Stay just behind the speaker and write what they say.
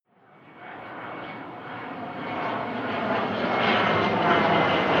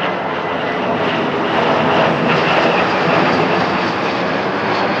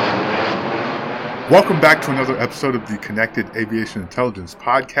Welcome back to another episode of the Connected Aviation Intelligence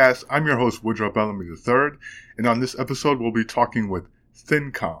Podcast. I'm your host, Woodrow Bellamy III, and on this episode, we'll be talking with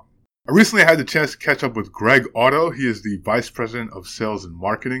ThinCom. I recently had the chance to catch up with Greg Otto. He is the Vice President of Sales and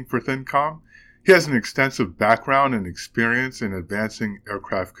Marketing for ThinCom. He has an extensive background and experience in advancing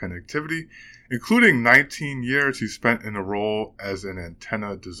aircraft connectivity, including 19 years he spent in a role as an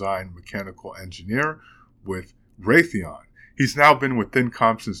antenna design mechanical engineer with Raytheon. He's now been with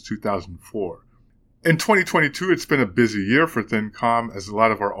ThinCom since 2004. In 2022, it's been a busy year for ThinCom, as a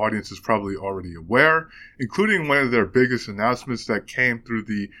lot of our audience is probably already aware, including one of their biggest announcements that came through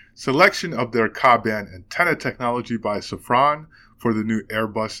the selection of their Ka-band antenna technology by Safran for the new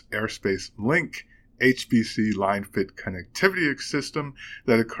Airbus Airspace Link HBC line-fit connectivity system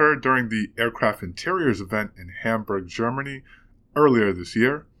that occurred during the Aircraft Interiors event in Hamburg, Germany, earlier this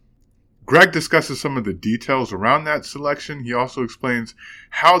year. Greg discusses some of the details around that selection. He also explains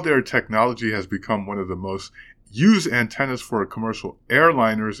how their technology has become one of the most used antennas for commercial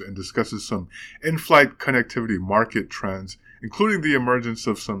airliners and discusses some in-flight connectivity market trends, including the emergence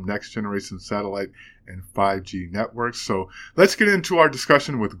of some next-generation satellite and 5G networks. So let's get into our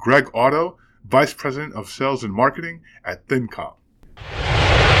discussion with Greg Otto, Vice President of Sales and Marketing at ThinCom.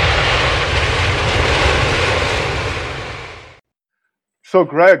 So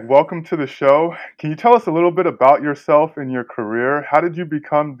Greg, welcome to the show. Can you tell us a little bit about yourself and your career? How did you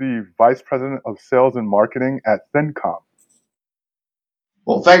become the Vice President of Sales and Marketing at ThinCom?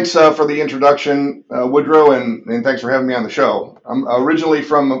 Well, thanks for the introduction, Woodrow, and thanks for having me on the show. I'm originally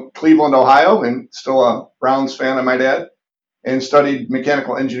from Cleveland, Ohio, and still a Browns fan, I might add, and studied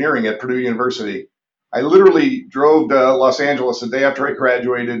mechanical engineering at Purdue University. I literally drove to Los Angeles the day after I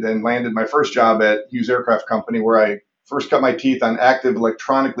graduated and landed my first job at Hughes Aircraft Company, where I first cut my teeth on active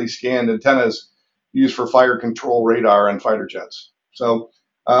electronically scanned antennas used for fire control radar on fighter jets. So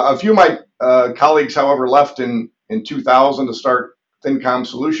a few of my colleagues, however, left in 2000 to start ThinCom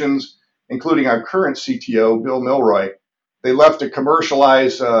Solutions, including our current CTO, Bill Milroy. They left to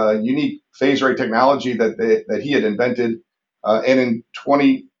commercialize unique phase array technology that he had invented. And in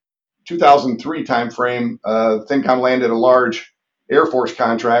 2003 timeframe, ThinCom landed a large Air Force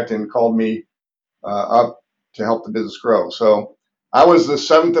contract and called me up to help the business grow. So I was the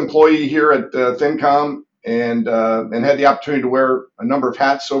seventh employee here at ThinCom and had the opportunity to wear a number of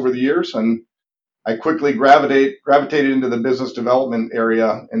hats over the years. And I quickly gravitated into the business development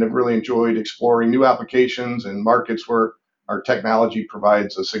area and have really enjoyed exploring new applications and markets where our technology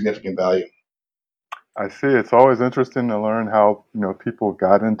provides a significant value. I see. It's always interesting to learn how people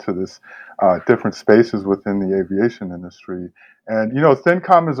got into this different spaces within the aviation industry. And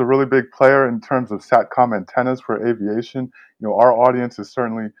ThinCom is a really big player in terms of SATCOM antennas for aviation. Our audience is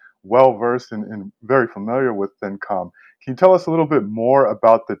certainly well versed and very familiar with ThinCom. Can you tell us a little bit more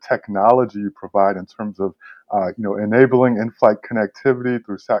about the technology you provide in terms of enabling in-flight connectivity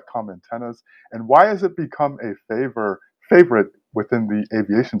through SATCOM antennas, and why has it become a favorite within the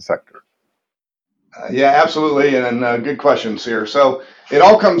aviation sector? Yeah, absolutely, and good questions here. So it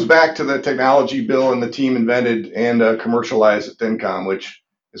all comes back to the technology Bill and the team invented and commercialized at ThinCom, which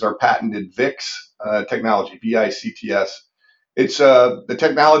is our patented VICS technology, VICTS. It's the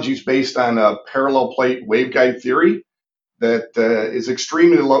technology is based on a parallel plate waveguide theory that is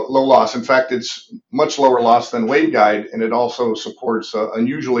extremely low loss. In fact, it's much lower loss than waveguide, and it also supports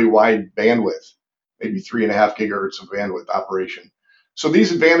unusually wide bandwidth, maybe 3.5 gigahertz of bandwidth operation. So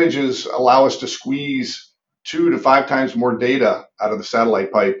these advantages allow us to squeeze 2 to 5 times more data out of the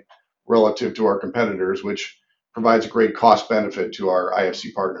satellite pipe relative to our competitors, which provides a great cost benefit to our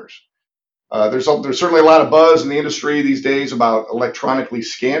IFC partners. There's certainly a lot of buzz in the industry these days about electronically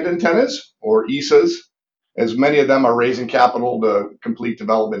scanned antennas, or ESAs, as many of them are raising capital to complete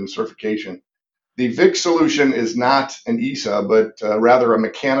development and certification. The VIC solution is not an ESA, but rather a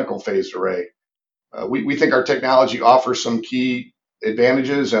mechanical phased array. We think our technology offers some key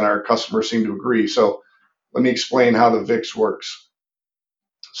advantages, and our customers seem to agree. So let me explain how the VIX works.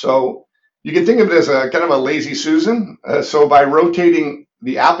 So you can think of it as a kind of a lazy Susan. So by rotating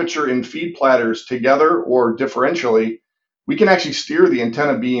the aperture and feed platters together or differentially, we can actually steer the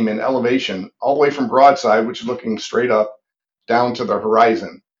antenna beam in elevation all the way from broadside, which is looking straight up, down to the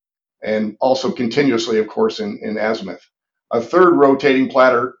horizon, and also continuously, of course, in azimuth. A third rotating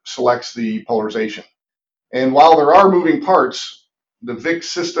platter selects the polarization. And while there are moving parts, the VIC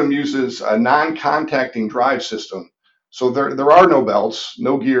system uses a non-contacting drive system. So there are no belts,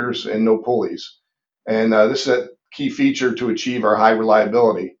 no gears, and no pulleys. And this is a key feature to achieve our high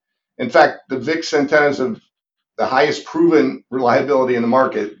reliability. In fact, the VIX antennas have the highest proven reliability in the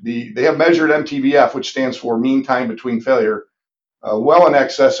market. They have measured MTBF, which stands for mean time between failure, well in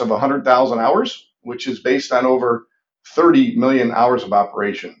excess of 100,000 hours. which is based on over 30 million hours of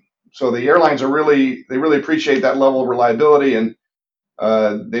operation. So the airlines really appreciate that level of reliability, and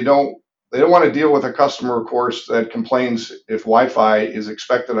they don't want to deal with a customer, of course, that complains if Wi-Fi is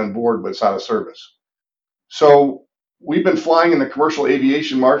expected on board but it's out of service. So we've been flying in the commercial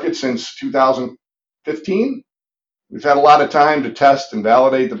aviation market since 2015. We've had a lot of time to test and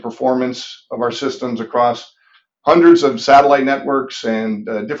validate the performance of our systems across hundreds of satellite networks and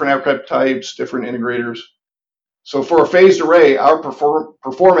different aircraft types, different integrators. So for a phased array, our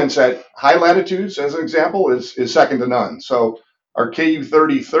performance at high latitudes, as an example, is second to none. So our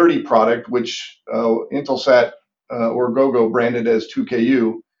KU3030 product, which Intelsat or Gogo branded as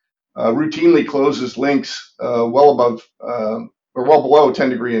 2KU, routinely closes links well below 10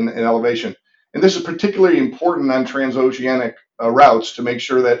 degree in elevation. And this is particularly important on transoceanic routes to make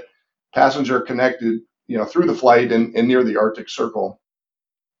sure that passengers are connected, through the flight and near the Arctic Circle.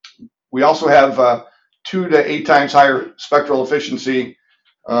 We also have 2 to 8 times higher spectral efficiency,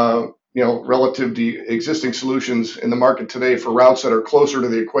 relative to existing solutions in the market today for routes that are closer to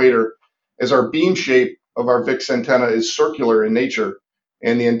the equator, as our beam shape of our VIX antenna is circular in nature,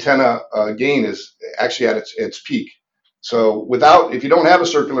 and the antenna gain is actually at its peak. So if you don't have a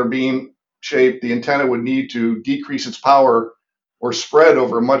circular beam shape, the antenna would need to decrease its power or spread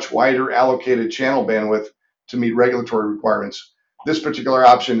over a much wider allocated channel bandwidth to meet regulatory requirements. This particular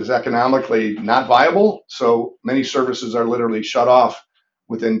option is economically not viable, so many services are literally shut off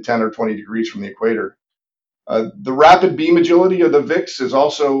within 10 or 20 degrees from the equator. The rapid beam agility of the VIX is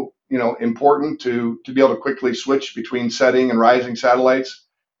also, important to be able to quickly switch between setting and rising satellites,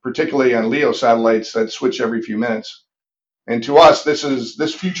 particularly on LEO satellites that switch every few minutes. And to us,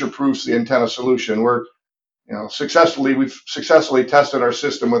 this future-proofs the antenna solution. We've successfully tested our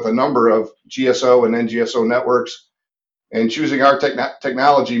system with a number of GSO and NGSO networks, and choosing our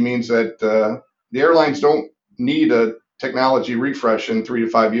technology means that the airlines don't need a technology refresh in 3 to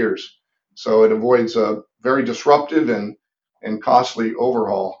 5 years. So it avoids a very disruptive and costly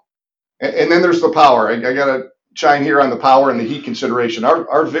overhaul. And then there's the power. I got to chime here on the power and the heat consideration.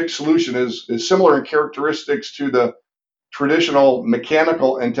 Our VIX solution is similar in characteristics to the traditional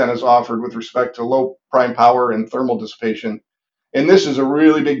mechanical antennas offered with respect to low prime power and thermal dissipation. And this is a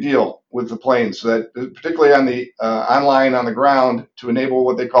really big deal with the planes, that particularly on the online on the ground, to enable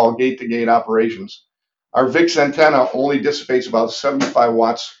what they call gate-to-gate operations. Our VIX antenna only dissipates about 75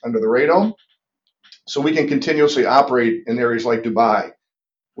 watts under the radome, so we can continuously operate in areas like Dubai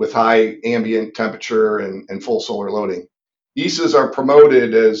with high ambient temperature and full solar loading. ESAs are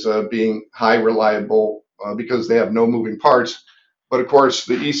promoted as being high reliable because they have no moving parts, but of course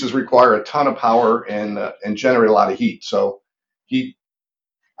the ESAs require a ton of power and generate a lot of heat. So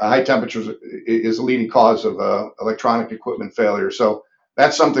high temperatures is a leading cause of electronic equipment failure. So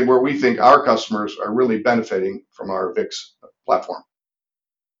that's something where we think our customers are really benefiting from our VIX platform.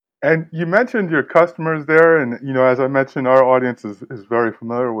 And you mentioned your customers there, and as I mentioned, our audience is very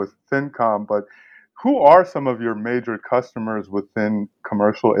familiar with ThinCom, but who are some of your major customers within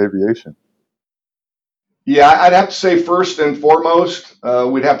commercial aviation? Yeah, I'd have to say first and foremost,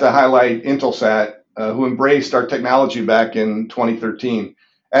 we'd have to highlight Intelsat, who embraced our technology back in 2013.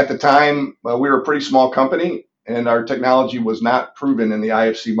 At the time, we were a pretty small company, and our technology was not proven in the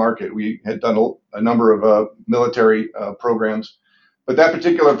IFC market. We had done a number of military programs, but that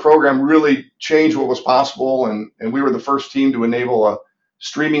particular program really changed what was possible, and we were the first team to enable a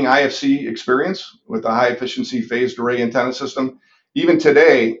streaming IFC experience with a high-efficiency phased array antenna system. Even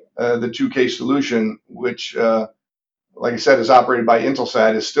today, the 2K solution, which, like I said, is operated by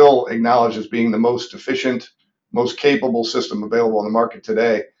Intelsat, is still acknowledged as being the most efficient, most capable system available in the market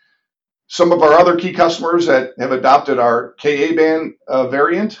today. Some of our other key customers that have adopted our KA band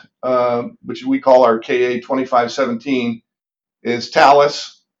variant, which we call our KA2517, is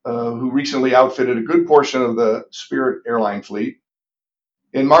Thales, who recently outfitted a good portion of the Spirit airline fleet.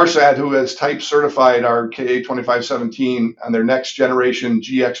 Inmarsat, who has type certified our KA2517 on their next generation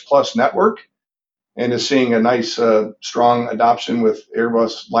GX Plus network and is seeing a nice, strong adoption with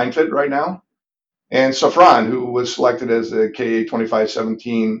Airbus line fit right now. And Safran, who was selected as the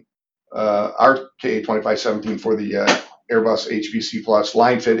KA2517, our KA2517 for the Airbus HBC Plus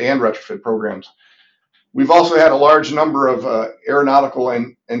line fit and retrofit programs. We've also had a large number of aeronautical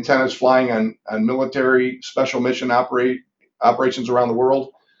antennas flying on military special mission operations around the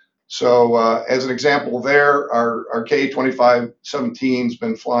world. So as an example there, our KA2517 has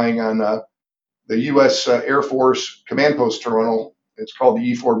been flying on the U.S. Air Force Command Post Terminal. It's called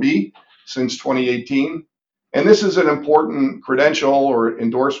the E4B since 2018. And this is an important credential or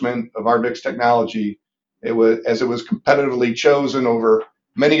endorsement of our VIX technology. It was competitively chosen over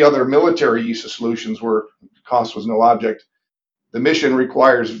many other military use of solutions where cost was no object, the mission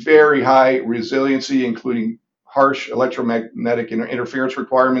requires very high resiliency, including harsh electromagnetic interference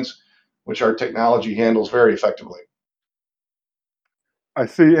requirements, which our technology handles very effectively. I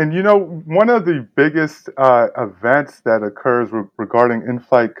see. And one of the biggest events that occurs regarding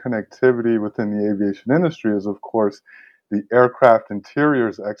in-flight connectivity within the aviation industry is, of course, the Aircraft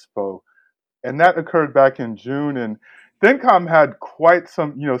Interiors Expo. And that occurred back in June. And ThinCom had quite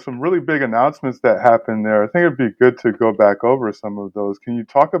some really big announcements that happened there. I think it'd be good to go back over some of those. Can you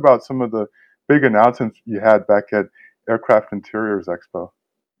talk about some of the big announcements you had back at Aircraft Interiors Expo?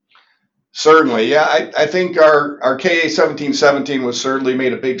 Certainly, yeah. I think our KA 1717 was certainly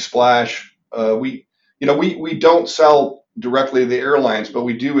made a big splash. We don't sell directly to the airlines, but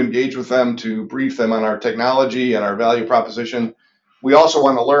we do engage with them to brief them on our technology and our value proposition. We also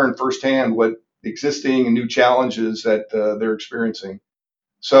want to learn firsthand what existing and new challenges that they're experiencing.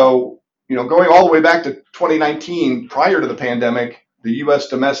 So, going all the way back to 2019, prior to the pandemic, the U.S.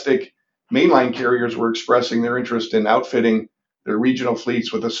 domestic mainline carriers were expressing their interest in outfitting their regional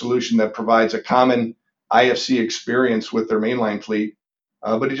fleets with a solution that provides a common IFC experience with their mainline fleet,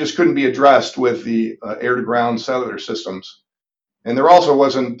 but it just couldn't be addressed with the air-to-ground cellular systems. And there also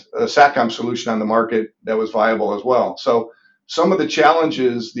wasn't a SATCOM solution on the market that was viable as well. So some of the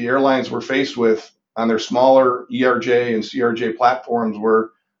challenges the airlines were faced with on their smaller ERJ and CRJ platforms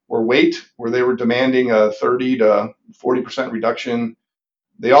were weight, where they were demanding a 30 to 40% reduction.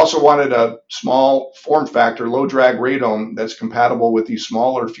 They also wanted a small form factor, low drag radome that's compatible with these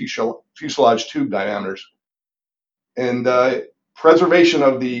smaller fuselage tube diameters. And preservation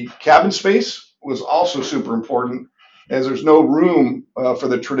of the cabin space was also super important, as there's no room for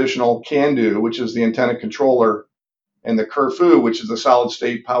the traditional CANDU, which is the antenna controller, and the Kerfu, which is the solid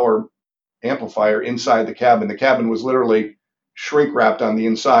state power amplifier inside the cabin. The cabin was literally shrink wrapped on the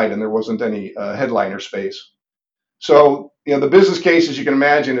inside, and there wasn't any headliner space. So, the business case, as you can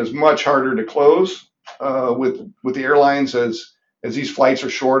imagine, is much harder to close with the airlines as these flights are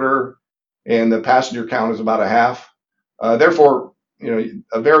shorter and the passenger count is about a half. Therefore,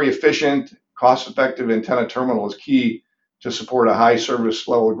 a very efficient, cost-effective antenna terminal is key to support a high service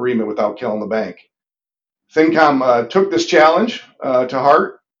level agreement without killing the bank. ThinCom took this challenge to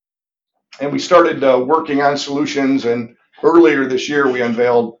heart, and we started working on solutions. And earlier this year, we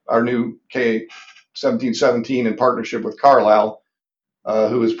unveiled our new K1717 in partnership with Carlisle,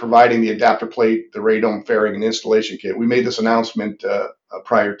 who is providing the adapter plate, the radome fairing, and installation kit. We made this announcement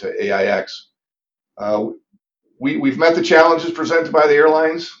prior to AIX. We've met the challenges presented by the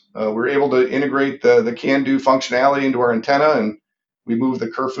airlines. We're able to integrate the CANDU functionality into our antenna, and we move the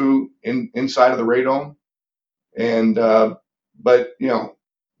Kerfu inside of the radome. And but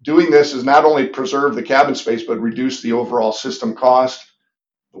doing this is not only preserve the cabin space, but reduce the overall system cost,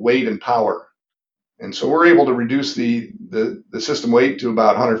 the weight, and power. And so we're able to reduce the system weight to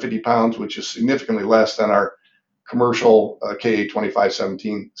about 150 pounds, which is significantly less than our commercial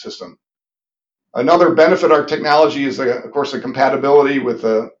KA2517 system. Another benefit of our technology is, of course, the compatibility with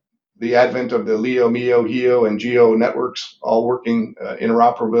the advent of the LEO, MEO, HEO, and GEO networks, all working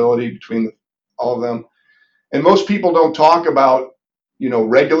interoperability between all of them. And most people don't talk about,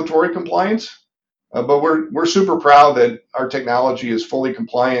 regulatory compliance. But we're super proud that our technology is fully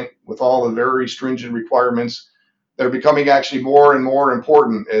compliant with all the very stringent requirements that are becoming actually more and more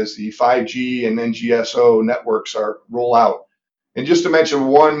important as the 5G and NGSO networks roll out. And just to mention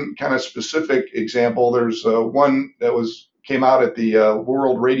one kind of specific example, there's one that came out at the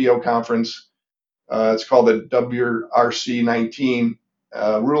World Radio Conference. It's called the WRC 19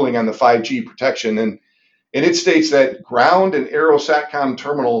 ruling on the 5G protection. And it states that ground and aero SATCOM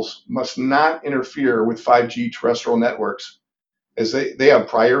terminals must not interfere with 5G terrestrial networks, as they have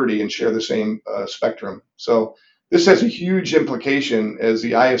priority and share the same spectrum. So this has a huge implication, as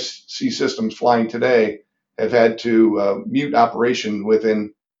the IFC systems flying today have had to mute operation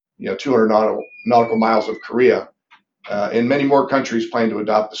within 200 nautical miles of Korea. And many more countries plan to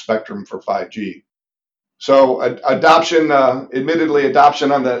adopt the spectrum for 5G. So adoption on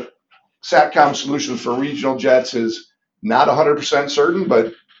the SATCOM solutions for regional jets is not 100% certain,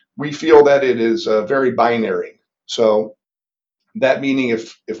 but we feel that it is very binary. So that meaning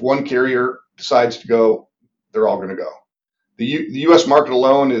if one carrier decides to go, they're all going to go. The U.S. market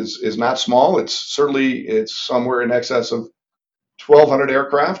alone is not small. It's somewhere in excess of 1,200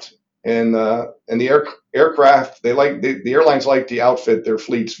 aircraft, and the aircraft the airlines like to outfit their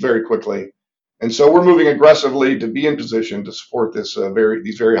fleets very quickly. And so we're moving aggressively to be in position to support these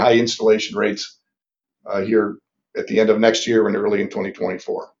very high installation rates here at the end of next year and early in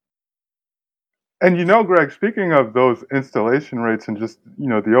 2024. And Greg, speaking of those installation rates and just,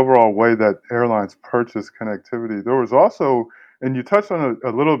 the overall way that airlines purchase connectivity, there was also, and you touched on it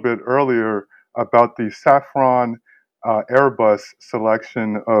a little bit earlier about the Safran Airbus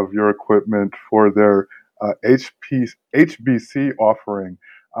selection of your equipment for their HBC offering.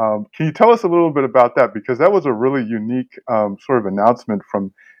 Can you tell us a little bit about that? Because that was a really unique sort of announcement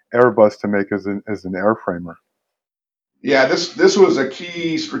from Airbus to make as an airframer. Yeah, this was a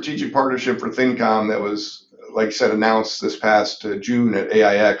key strategic partnership for ThinCom that was, like I said, announced this past June at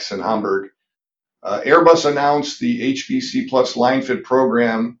AIX in Hamburg. Airbus announced the HBC Plus line fit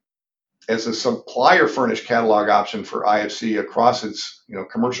program as a supplier furnished catalog option for IFC across its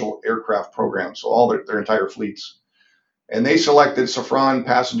commercial aircraft program, so all their entire fleets. And they selected Safran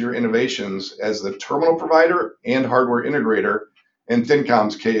Passenger Innovations as the terminal provider and hardware integrator in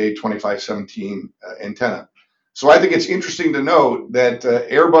ThinCom's KA2517 antenna. So I think it's interesting to note that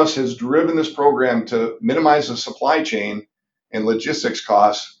Airbus has driven this program to minimize the supply chain and logistics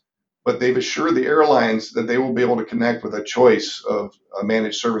costs, but they've assured the airlines that they will be able to connect with a choice of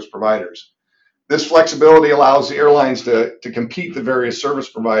managed service providers. This flexibility allows the airlines to compete the various service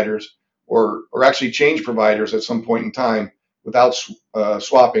providers or actually change providers at some point in time without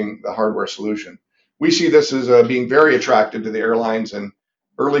swapping the hardware solution. We see this as being very attractive to the airlines, and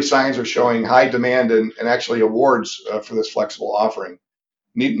early signs are showing high demand and actually awards for this flexible offering.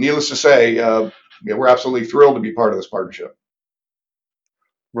 Needless to say, we're absolutely thrilled to be part of this partnership.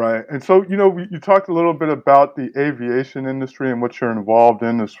 Right. And so, you talked a little bit about the aviation industry and what you're involved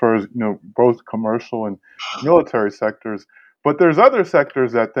in as far as, both commercial and military sectors. But there's other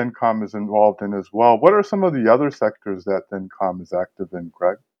sectors that ThinCom is involved in as well. What are some of the other sectors that ThinCom is active in,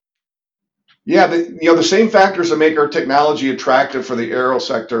 Greg? Yeah, the same factors that make our technology attractive for the aero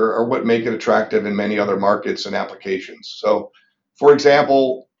sector are what make it attractive in many other markets and applications. So, for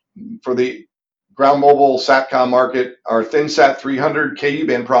example, for the ground mobile SATCOM market, our ThinSat 300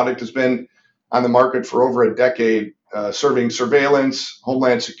 Ku-band product has been on the market for over a decade, serving surveillance,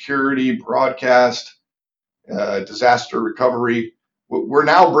 homeland security, broadcast, disaster recovery. We're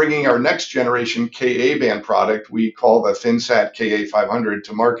now bringing our next generation Ka-band product, we call the ThinSat Ka500,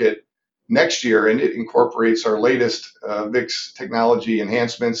 to market next year, and it incorporates our latest VIX technology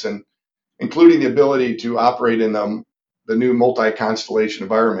enhancements, and including the ability to operate in the new multi-constellation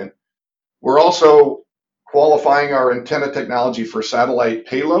environment. We're also qualifying our antenna technology for satellite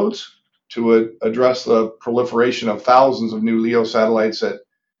payloads to address the proliferation of thousands of new LEO satellites that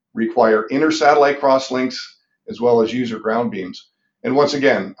require inter-satellite crosslinks as well as user ground beams. And once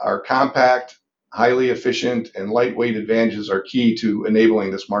again, our compact, highly efficient, and lightweight advantages are key to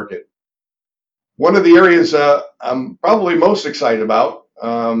enabling this market. One of the areas I'm probably most excited about,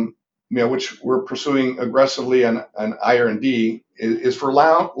 which we're pursuing aggressively on IR&D, is for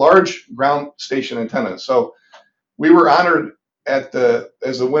large ground station antennas. So we were honored as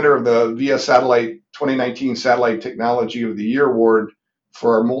the winner of the VIA Satellite 2019 Satellite Technology of the Year Award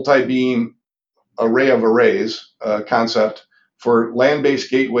for our multi-beam array of arrays concept for land-based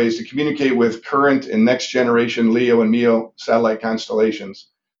gateways to communicate with current and next generation LEO and MEO satellite constellations.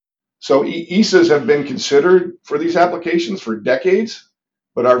 So ESAs have been considered for these applications for decades,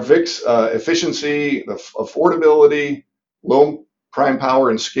 but our VIX efficiency, the affordability, low prime power,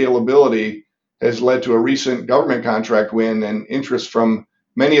 and scalability has led to a recent government contract win and interest from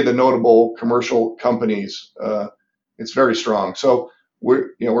many of the notable commercial companies. It's very strong. So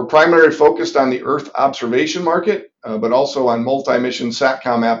we're primarily focused on the Earth observation market, but also on multi-mission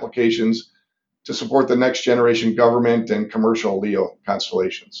SATCOM applications to support the next generation government and commercial LEO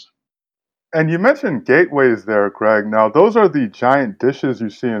constellations. And you mentioned gateways there, Greg. Now, those are the giant dishes you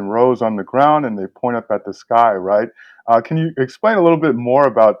see in rows on the ground, and they point up at the sky, right? Can you explain a little bit more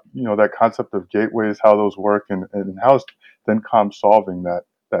about, that concept of gateways, how those work, and how is ThinCom solving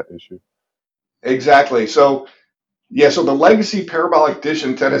that issue? Exactly. So the legacy parabolic dish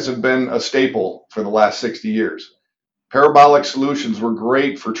antennas have been a staple for the last 60 years. Parabolic solutions were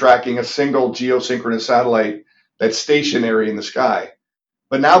great for tracking a single geosynchronous satellite that's stationary in the sky.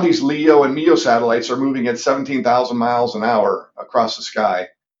 But now these LEO and MEO satellites are moving at 17,000 miles an hour across the sky,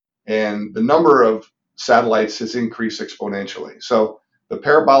 and the number of satellites has increased exponentially. So the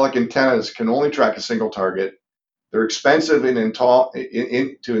parabolic antennas can only track a single target. They're expensive to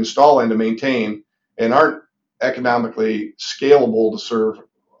install and to maintain, and aren't economically scalable to serve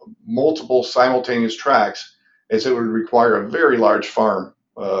multiple simultaneous tracks, as it would require a very large farm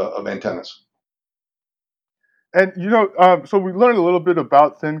of antennas. And so we learned a little bit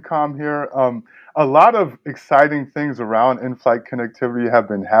about ThinCom here. A lot of exciting things around in-flight connectivity have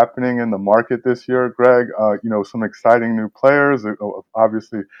been happening in the market this year, Greg. Some exciting new players,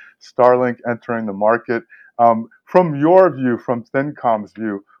 obviously Starlink entering the market. From your view, from ThinCom's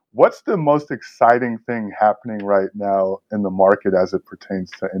view, what's the most exciting thing happening right now in the market as it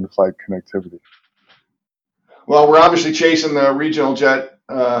pertains to in-flight connectivity? Well, we're obviously chasing the regional jet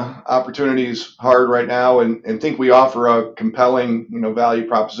opportunities hard right now, and think we offer a compelling, value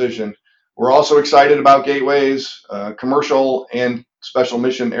proposition. We're also excited about gateways, commercial and special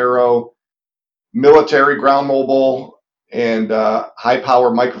mission aero, military ground mobile, and high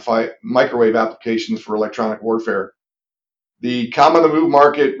power microwave applications for electronic warfare. The comm on the move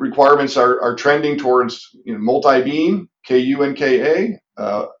market requirements are trending towards multi-beam, KU and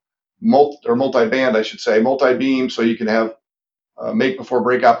KA, multi-band, I should say, multi-beam, so you can have make before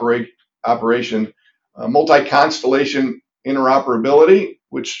break operation, multi-constellation interoperability,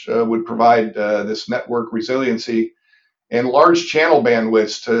 which would provide this network resiliency, and large channel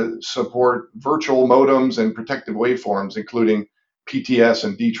bandwidths to support virtual modems and protective waveforms, including PTS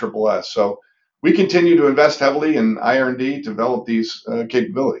and DSSS. So we continue to invest heavily in IR&D to develop these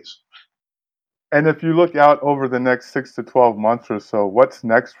capabilities. And if you look out over the next 6 to 12 months or so, what's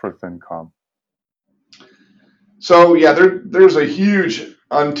next for ThinCom? So yeah, there's a huge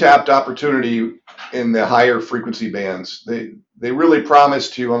untapped opportunity in the higher frequency bands. They really promise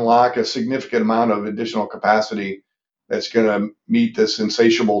to unlock a significant amount of additional capacity that's going to meet this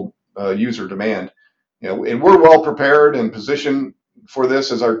insatiable user demand. And we're well prepared and positioned for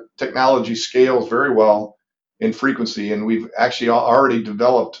this as our technology scales very well in frequency, and we've actually already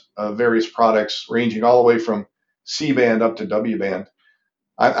developed various products ranging all the way from C-band up to W-band.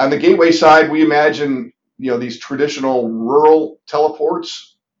 On the gateway side, we imagine these traditional rural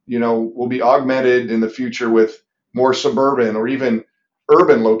teleports will be augmented in the future with more suburban or even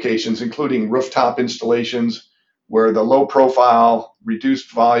urban locations, including rooftop installations where the low profile,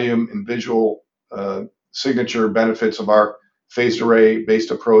 reduced volume, and visual signature benefits of our phased array based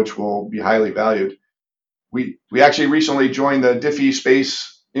approach will be highly valued. We actually recently joined the DIFI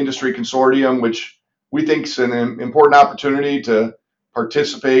Space Industry Consortium, which we think is an important opportunity to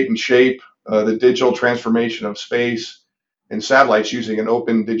participate and shape the digital transformation of space and satellites using an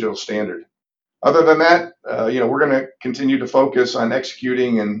open digital standard. Other than that, we're going to continue to focus on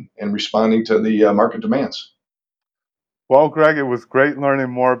executing and responding to the market demands. Well, Greg, it was great learning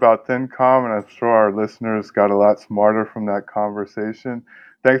more about ThinCom, and I'm sure our listeners got a lot smarter from that conversation.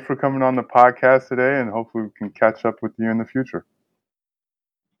 Thanks for coming on the podcast today, and hopefully we can catch up with you in the future.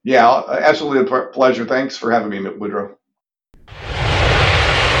 Yeah, absolutely a pleasure. Thanks for having me, Woodrow.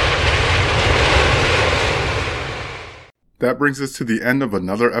 That brings us to the end of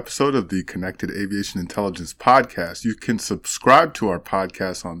another episode of the Connected Aviation Intelligence Podcast. You can subscribe to our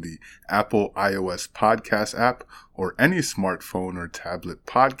podcast on the Apple iOS podcast app or any smartphone or tablet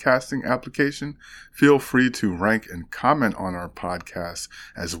podcasting application. Feel free to rank and comment on our podcast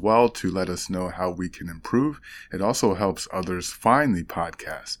as well to let us know how we can improve. It also helps others find the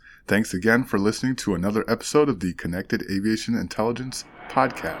podcast. Thanks again for listening to another episode of the Connected Aviation Intelligence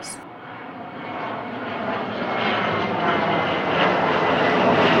Podcast.